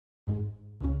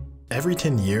Every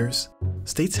 10 years,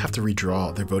 states have to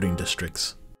redraw their voting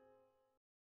districts.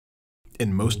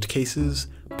 In most cases,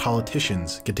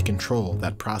 politicians get to control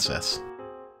that process.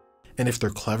 And if they're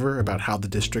clever about how the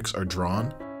districts are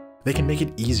drawn, they can make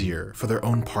it easier for their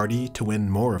own party to win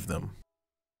more of them.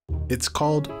 It's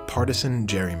called partisan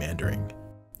gerrymandering,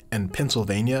 and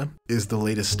Pennsylvania is the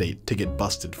latest state to get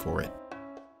busted for it.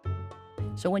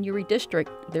 So when you redistrict,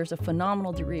 there's a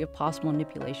phenomenal degree of possible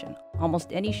manipulation.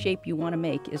 Almost any shape you want to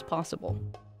make is possible.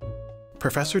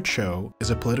 Professor Cho is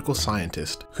a political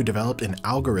scientist who developed an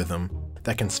algorithm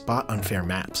that can spot unfair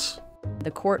maps. The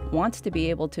court wants to be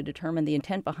able to determine the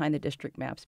intent behind the district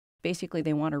maps. Basically,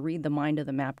 they want to read the mind of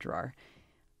the map drawer.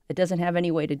 It doesn't have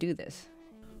any way to do this.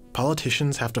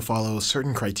 Politicians have to follow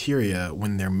certain criteria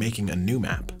when they're making a new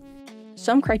map.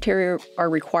 Some criteria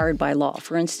are required by law.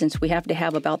 For instance, we have to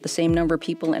have about the same number of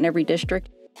people in every district,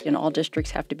 and all districts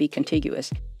have to be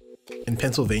contiguous. In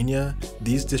Pennsylvania,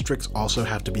 these districts also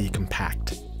have to be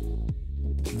compact.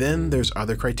 Then there's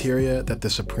other criteria that the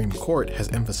Supreme Court has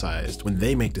emphasized when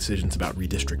they make decisions about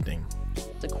redistricting.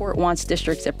 The court wants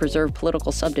districts that preserve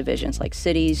political subdivisions like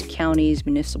cities, counties,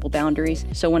 municipal boundaries.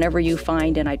 So whenever you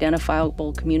find an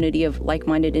identifiable community of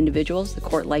like-minded individuals, the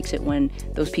court likes it when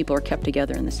those people are kept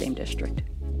together in the same district.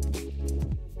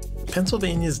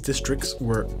 Pennsylvania's districts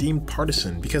were deemed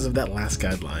partisan because of that last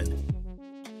guideline.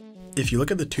 If you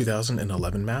look at the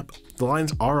 2011 map, the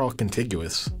lines are all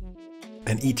contiguous,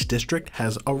 and each district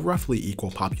has a roughly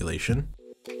equal population.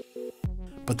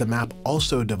 But the map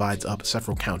also divides up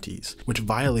several counties, which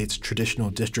violates traditional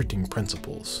districting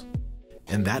principles.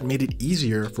 And that made it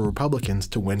easier for Republicans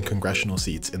to win congressional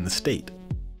seats in the state.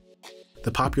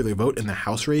 The popular vote in the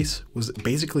House race was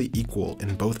basically equal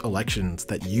in both elections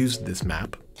that used this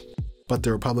map, but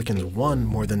the Republicans won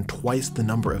more than twice the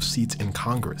number of seats in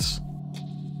Congress.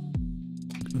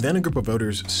 Then a group of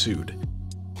voters sued,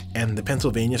 and the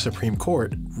Pennsylvania Supreme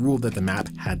Court ruled that the map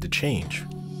had to change.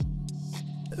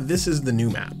 This is the new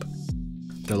map.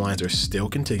 The lines are still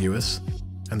contiguous,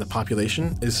 and the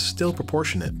population is still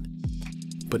proportionate.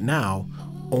 But now,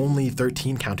 only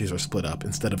 13 counties are split up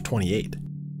instead of 28.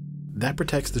 That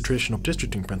protects the traditional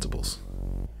districting principles.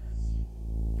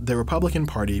 The Republican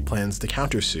Party plans to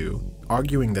countersue,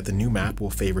 arguing that the new map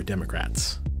will favor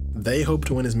Democrats. They hope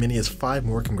to win as many as 5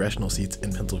 more congressional seats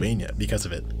in Pennsylvania because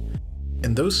of it.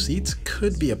 And those seats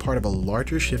could be a part of a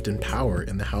larger shift in power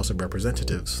in the House of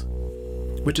Representatives.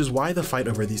 Which is why the fight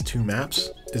over these two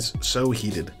maps is so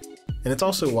heated. And it's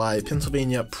also why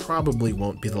Pennsylvania probably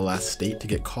won't be the last state to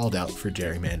get called out for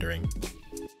gerrymandering.